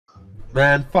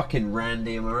Man, fucking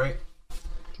Randy, am I right?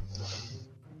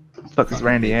 Fuck is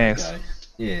Randy ass?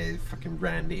 Yeah, fucking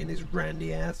Randy and his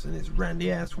randy ass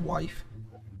wife.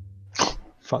 Fucking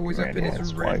Always up in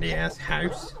his randy ass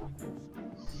house.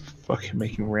 Fucking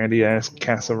making randy ass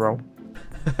casserole.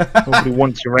 Nobody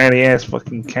wants your randy ass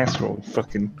fucking casserole.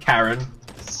 Fucking Karen.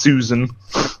 Susan.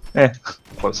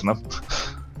 Close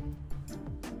enough.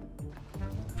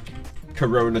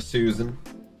 Corona Susan.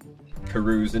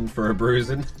 Carousing for a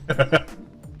bruising.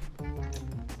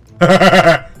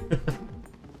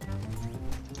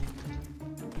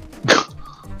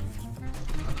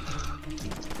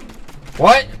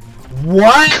 What?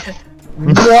 What?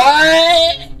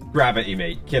 What? Gravity,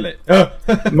 mate. Kill it.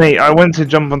 Mate, I went to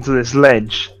jump onto this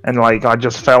ledge and like I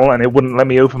just fell and it wouldn't let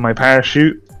me open my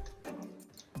parachute.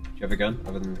 Do you have a gun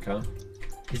other than the car?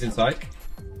 He's inside.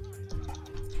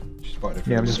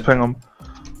 Yeah, I'm just putting on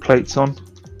plates on.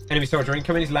 Enemy soldier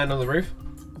incoming. He's landing on the roof.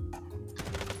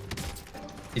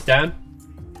 He's down.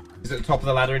 He's at the top of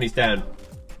the ladder and he's down.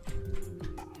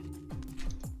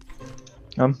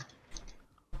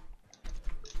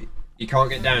 You can't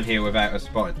get down here without a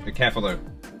spot. Be careful though.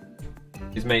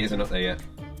 His mate isn't up there yet.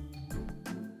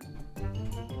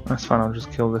 That's fine, I'll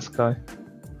just kill this guy.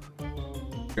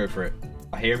 Go for it.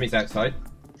 I hear him, he's outside.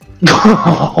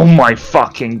 Oh my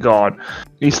fucking god.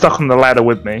 He's stuck on the ladder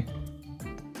with me.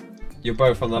 You're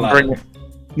both on the ladder.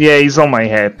 Yeah, he's on my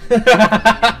head.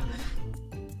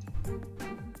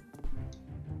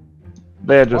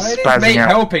 They're just Why is spazzing mate out.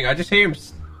 helping? I just hear him.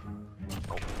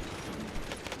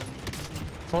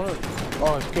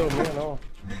 Oh, it's killed me, no.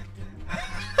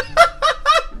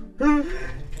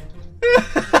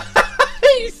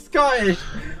 He's Scottish.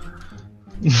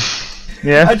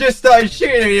 Yeah? I just started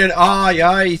shooting him and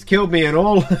yeah, he's killed me and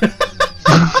all.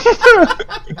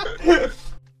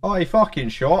 Oh, he fucking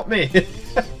shot me.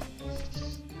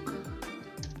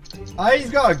 Oh,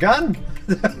 he's got a gun.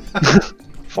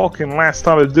 Fucking last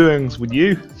time of doings with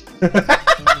you.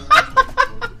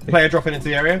 Player dropping into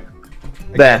the area.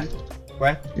 There.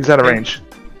 Where? He's out of range.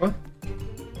 What?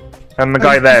 And the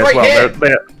guy there as well.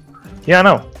 They're... Yeah, I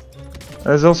know.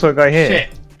 There's also a guy here. Shit.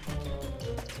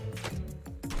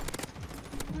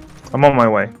 I'm on my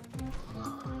way.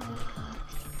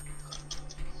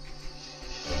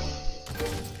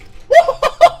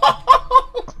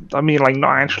 I mean, like,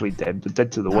 not actually dead, but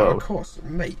dead to the world. Of course,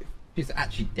 mate. If he's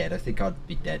actually dead, I think I'd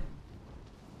be dead.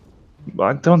 But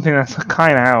I don't think that's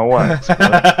kind of how it works.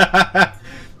 But...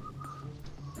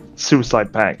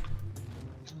 Suicide pact.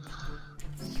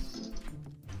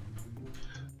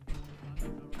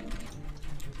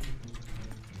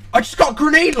 I just got a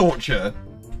grenade launcher.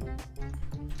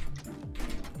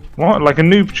 What? Like a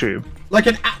noob tube? Like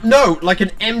an like an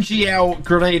MGL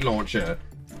grenade launcher.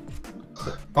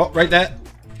 Oh, right there.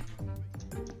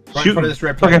 Right in front of this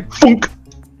red plate. Okay, funk.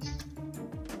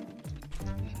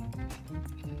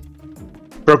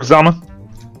 Broke his armor.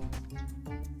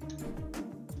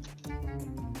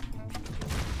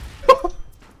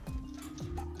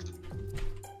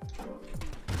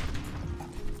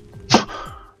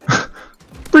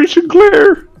 Breach and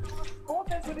clear.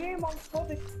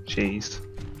 Jeez.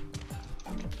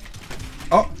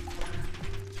 Oh.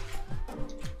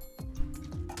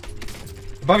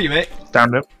 Above you, mate.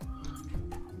 Downed him.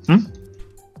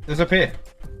 There's up here.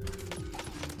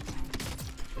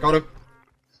 Got him.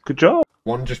 Good job.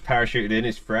 One just parachuted in,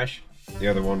 is fresh. The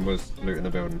other one was looting the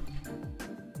building.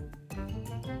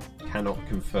 Cannot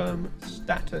confirm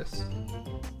status.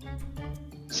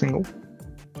 Single.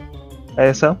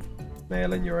 ASL.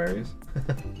 Mail in your areas.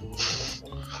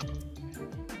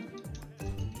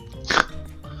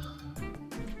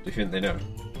 Do you think they know?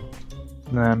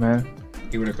 Nah, man.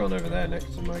 He would have gone over there next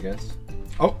to him, I guess.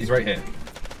 Oh, he's right here.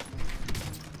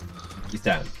 He's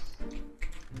down.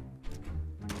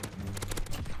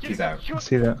 He's out. I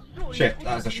see that. Shit,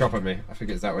 that was a shot at me. I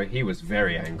think it's that way. He was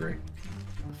very angry.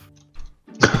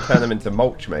 Turn them into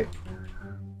mulch, mate.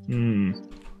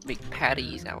 Make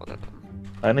patties out of them.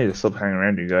 I need to stop hanging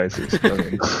around you guys. It's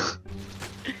fucking...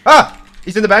 Ah!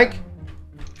 He's in the bank!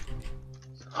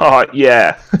 Oh,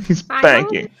 yeah. He's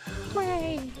banking.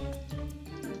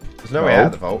 There's no way out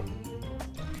of the vault.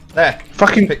 There!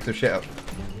 Fucking... Pick some shit up.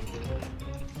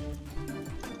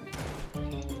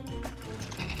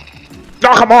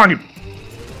 Oh, come on!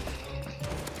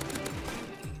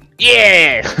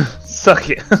 Yeah! Suck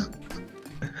it.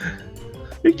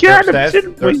 You They're got him, upstairs.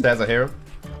 didn't They're we? upstairs, I hear him.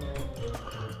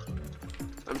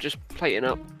 I'm just plating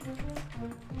up.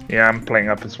 Yeah, I'm playing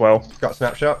up as well. Got a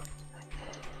snapshot.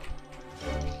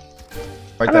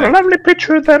 Right I got a there. lovely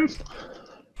picture of them.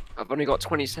 I've only got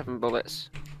 27 bullets.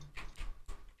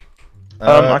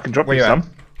 I can drop where you you at?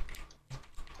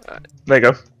 some. There you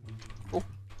go.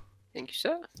 Thank you,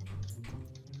 sir.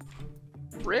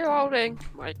 Reloading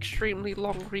my extremely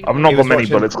long reload. I've not He got was many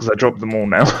watching- bullets because I dropped them all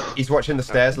now. He's watching the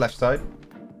stairs, left side.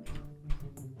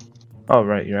 Oh,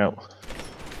 right, you're out.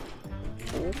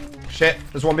 Shit,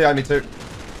 there's one behind me too.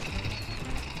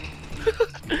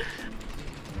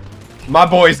 My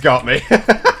boy's got me.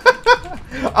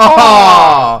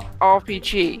 Ah!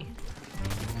 RPG.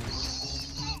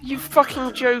 You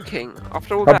fucking joking?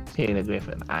 After all that, Peter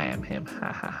Griffin, I am him.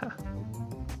 Ha ha ha.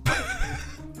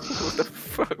 what the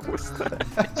fuck was that?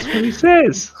 That's what he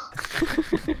says.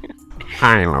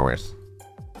 Hi, Lois.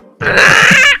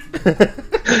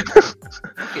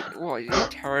 What, is he a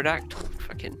pterodactyl?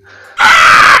 Fucking.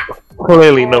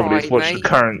 Clearly, Alright, nobody's watched the mate.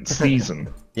 current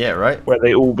season Yeah, right? where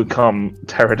they all become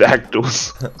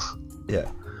pterodactyls. Yeah.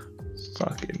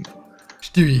 Fucking.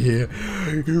 Stewie here.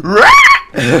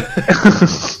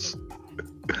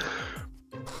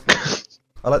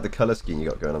 I like the colour scheme you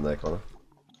got going on there, Connor.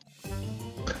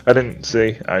 I didn't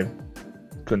see. I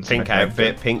couldn't see. Pink my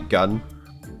outfit, pink gun.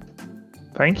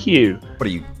 Thank you. What are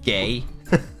you, gay?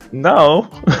 No.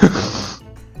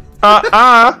 A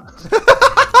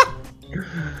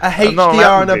I'm not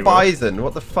allowed HDR and to a be, man. bison,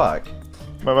 what the fuck?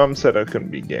 My mum said I couldn't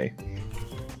be gay.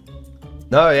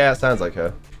 No, yeah, it sounds like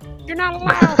her. You're not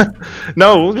allowed.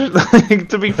 No,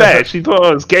 to be fair, she thought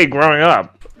I was gay growing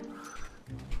up.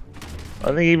 I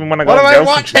think even when I What got am I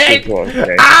girlfriend, she watching? thought I was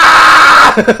gay.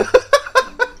 Ah!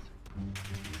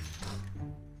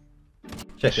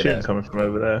 Check it Shooting out. coming from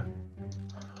over there.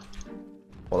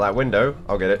 Well, that window,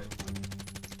 I'll get it.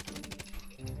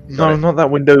 No, it. not that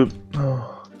window.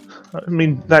 Oh, I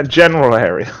mean that general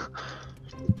area.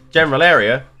 General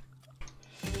area.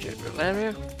 General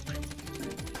area.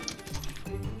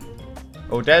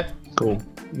 All dead? Cool.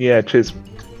 Yeah, cheers.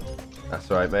 That's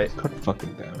alright, mate. God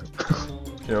fucking damn it.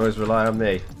 You can always rely on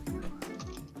me.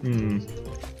 Hmm.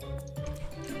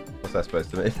 What's that supposed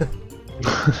to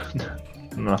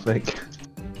mean? Nothing.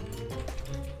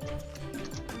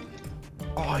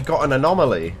 Oh, I got an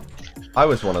anomaly. I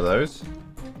was one of those.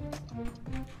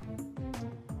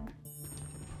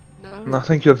 No. And I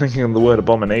think you're thinking of the word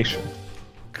abomination.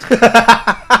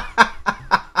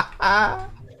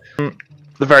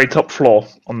 The very top floor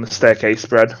on the staircase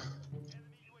spread.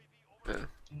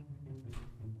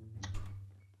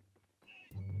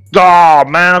 Oh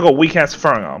man, I got weak ass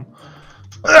throwing arm.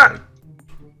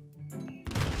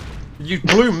 You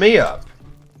blew me up.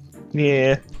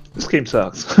 Yeah, this game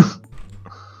sucks.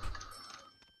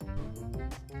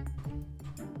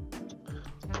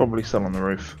 Probably still on the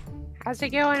roof. How's it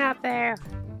going up there?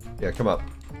 Yeah, come up.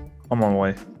 I'm on my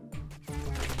way.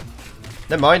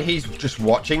 Never mind, he's just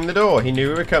watching the door. He knew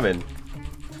we were coming.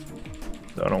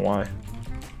 Don't know why.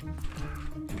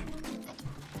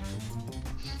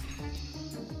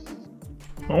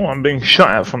 Oh, I'm being shot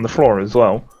at from the floor as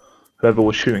well. Whoever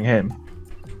was shooting him.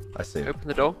 I see. Open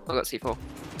the door. I got C4.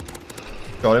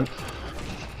 Got him.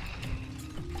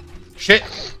 Shit!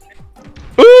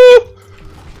 Ooh!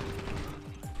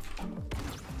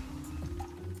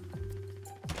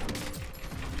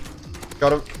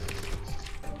 Got him.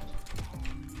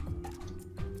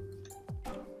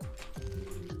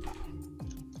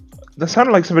 That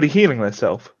sounded like somebody healing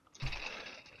themselves.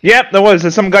 Yep, there was.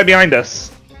 There's some guy behind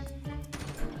us.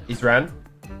 He's ran.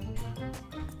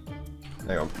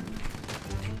 Hang on.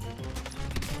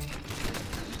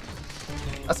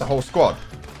 That's a whole squad.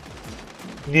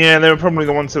 Yeah, they were probably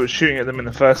the ones that were shooting at them in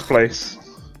the first place.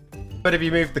 But if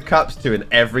you move the cups to and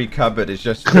every cupboard is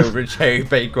just filled with cherry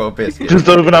bakewell biscuits. Just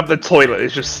open up the toilet,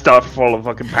 it's just stuffed full of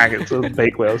fucking packets of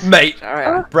bakewells. Mate,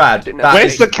 Alright. Brad, Didn't that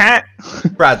Where's is, the cat?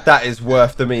 Brad, that is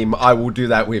worth the meme. I will do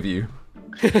that with you.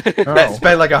 Let's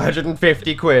spend like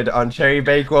 150 quid on cherry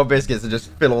bakewell biscuits and just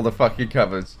fill all the fucking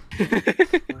cupboards.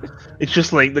 It's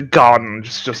just like the garden,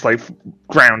 just like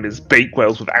ground is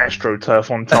bakewells with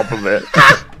astroturf on top of it.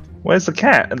 Where's the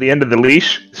cat? At the end of the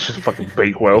leash? It's just fucking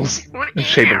bakewells. The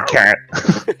shape of a cat.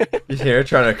 You're here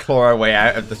trying to claw our way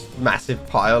out of this massive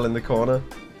pile in the corner.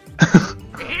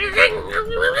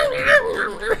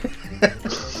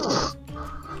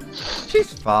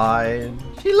 She's fine.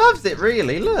 She loves it,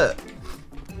 really. Look.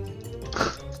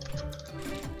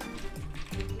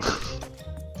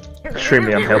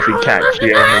 Extremely unhealthy cat.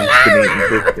 She only been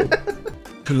eating biscuits.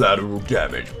 Collateral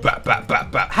damage. Bap, bap,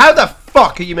 bap, bap. How the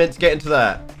fuck are you meant to get into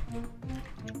that?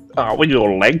 With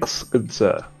your legs, good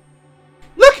sir.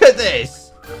 Look at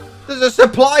this! There's a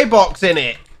supply box in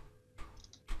it!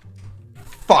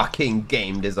 Fucking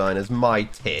game designers, my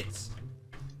tits.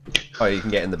 Oh, you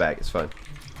can get in the bag, it's fine.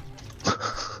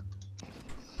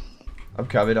 I'm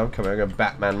covered, I'm coming. I'm gonna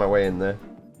Batman my way in there.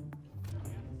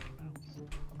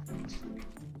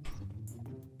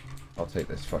 I'll take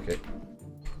this, fuck it.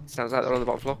 Sounds like they're on the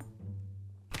bottom floor.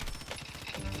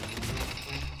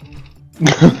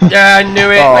 Yeah, I knew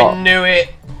it, I knew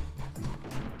it!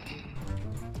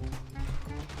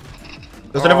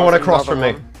 There's another one across from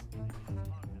me.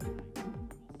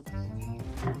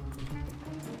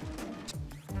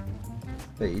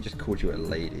 Hey, he just called you a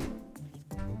lady.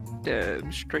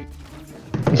 Damn straight.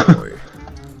 Boy.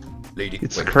 Lady.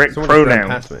 It's the correct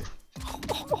pronoun.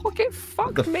 Oh, get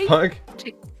fucked, What the mate. fuck?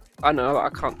 I know, I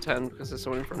can't turn because there's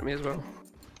someone in front of me as well.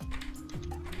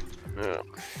 Yeah.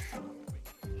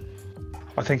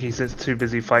 I think he's just too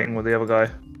busy fighting with the other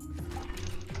guy.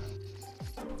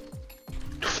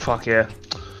 Fuck yeah.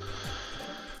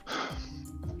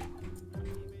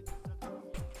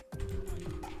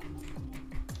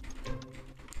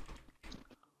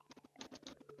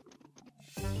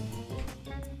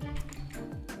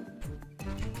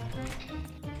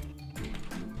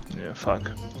 Yeah,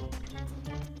 fuck.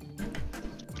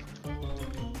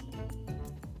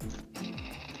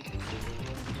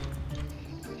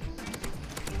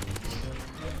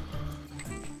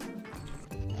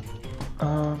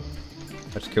 I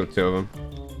just killed 2 of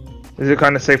them. Is it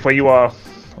kind of safe where you are,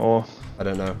 or? I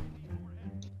don't know.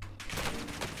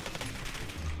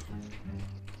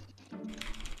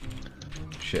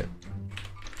 Shit.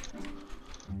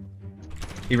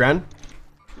 He ran?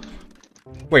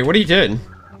 Wait, what are you doing?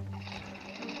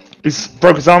 He's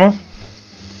broke his armor.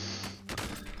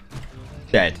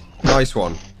 Dead. Nice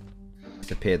one.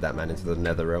 Disappeared that man into the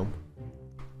nether realm.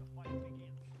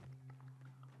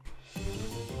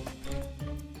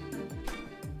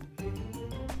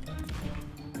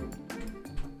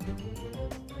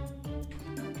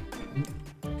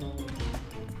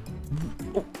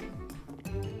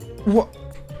 What?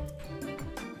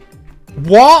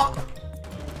 What?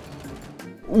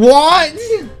 What?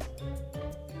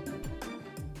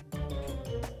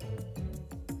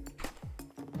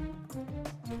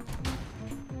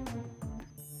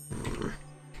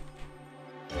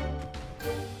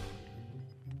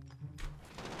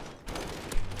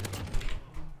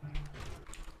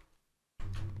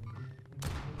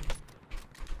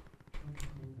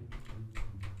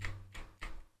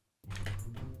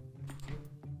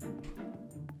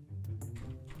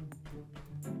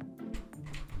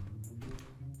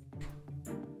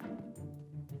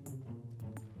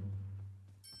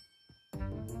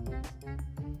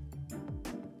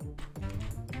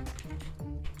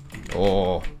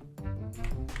 Oh.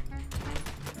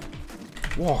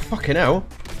 Whoa, fucking hell.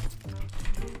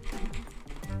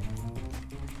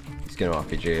 He's gonna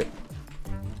RPG it.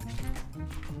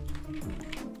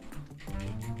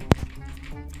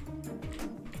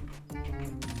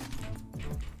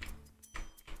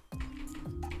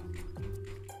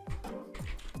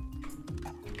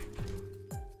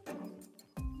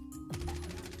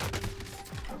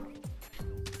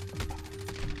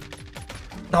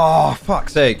 Oh,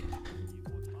 fuck's sake.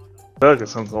 Burger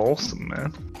sounds awesome,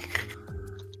 man.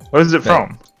 Where is it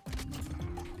from?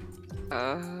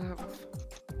 I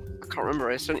can't remember.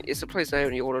 It's a place I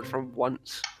only ordered from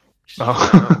once.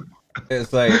 Oh.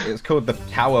 It's like, it's called the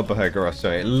Tower Burger or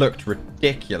so. It looked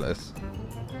ridiculous.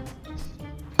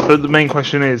 But the main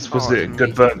question is, was it a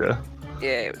good burger?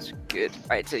 Yeah, it was good.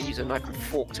 I had to use a knife and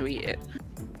fork to eat it.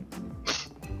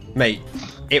 Mate,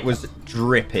 it was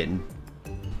dripping.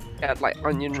 It had like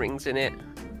onion rings in it.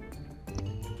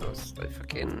 It was like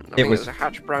fucking. I think was- there was a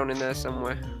hash brown in there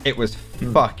somewhere. It was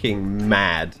fucking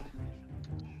mad.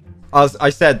 I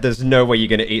said, there's no way you're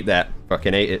gonna eat that.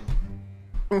 Fucking ate it.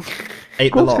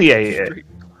 Ate the Of course lot. he ate it.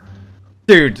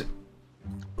 Dude,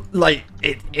 like,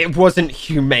 it wasn't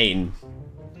humane.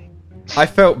 I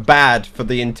felt bad for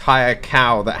the entire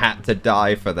cow that had to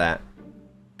die for that.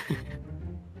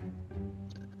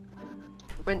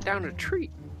 Went down a tree.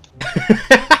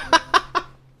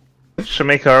 Should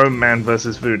make our own man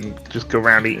versus food and just go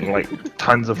around eating like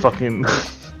tons of fucking.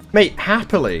 Mate,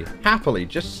 happily,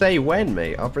 just say when,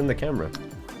 mate. I'll bring the camera.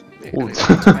 Yeah, 'cause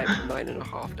it's type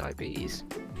 9.5 diabetes.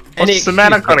 What's the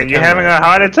matter, Connor? You having a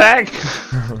heart attack?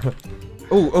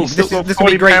 Oh, You still got this would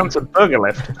 40 be great. pounds of burger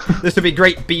left. This would be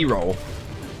great B-roll.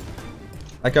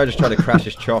 That guy just tried to crash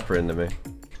his chopper into me.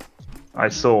 I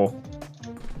saw.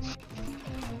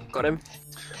 Got him.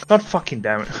 God fucking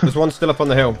damn it. There's one still up on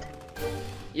the hill.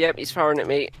 Yep, he's firing at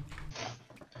me.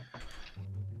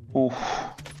 Ooh.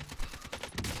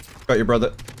 Got your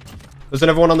brother. There's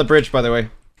another one on the bridge, by the way.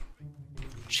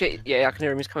 Shit, yeah, I can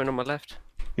hear him. He's coming on my left.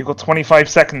 You've got 25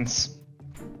 seconds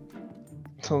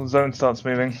until the zone starts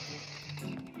moving.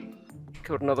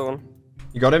 Killed another one.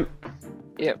 You got him?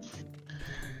 Yep.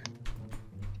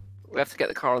 We have to get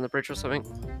the car on the bridge or something.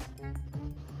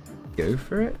 Go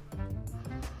for it.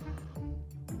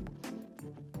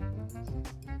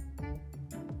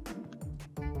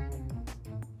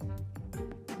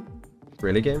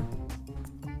 Really, game?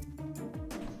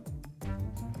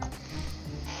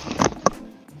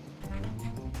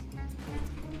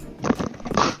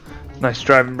 Nice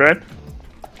driving, Brad.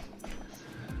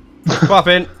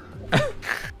 Popping.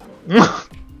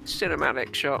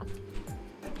 Cinematic shot.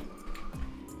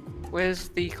 Where's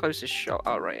the closest shot?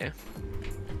 Oh, right here.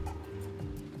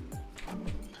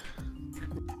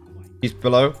 He's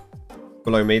below.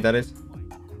 Below me, that is.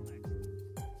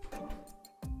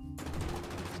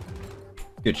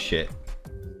 Good shit.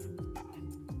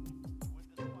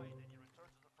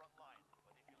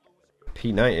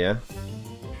 P90, yeah.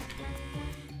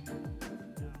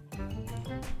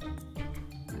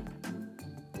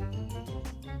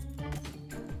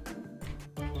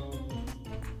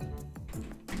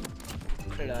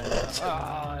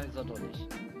 Ah, ist er doch nicht.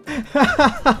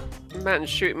 Man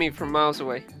shooting me from miles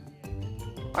away.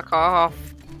 Fuck off.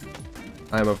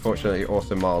 I am unfortunately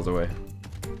also miles away.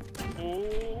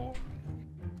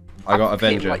 I got I've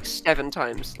hit him Avenger. like 7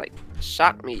 times. Like,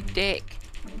 suck me dick.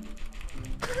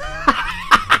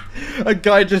 A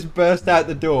guy just burst out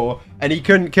the door and he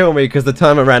couldn't kill me because the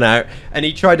timer ran out, and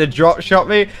he tried to drop shot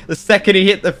me. The second he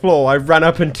hit the floor, I ran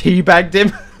up and teabagged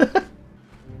him.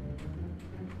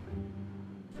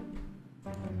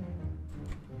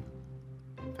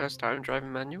 First time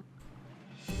driving manual.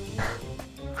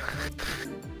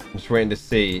 I'm just waiting to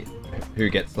see who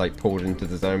gets like pulled into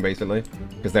the zone, basically,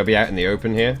 because they'll be out in the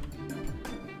open here.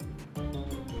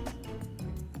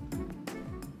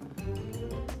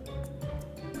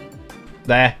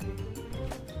 There.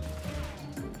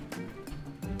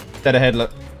 Dead ahead,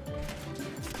 look.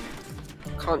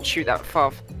 Can't shoot that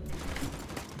far.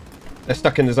 They're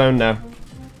stuck in the zone now.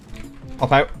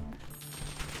 Hop out.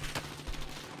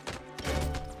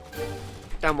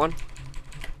 Down one.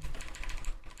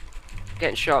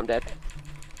 Getting shot, I'm dead.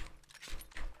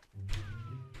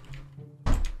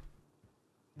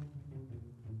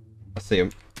 I see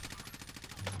him.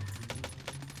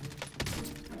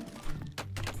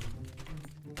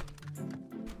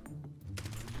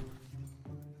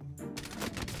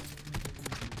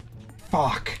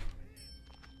 Fuck.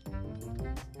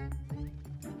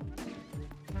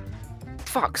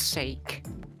 Fuck's sake.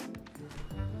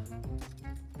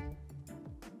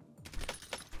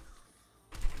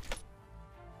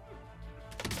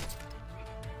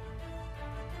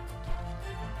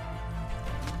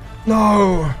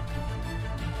 No!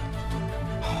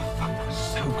 Oh, fuck, that was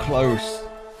so close.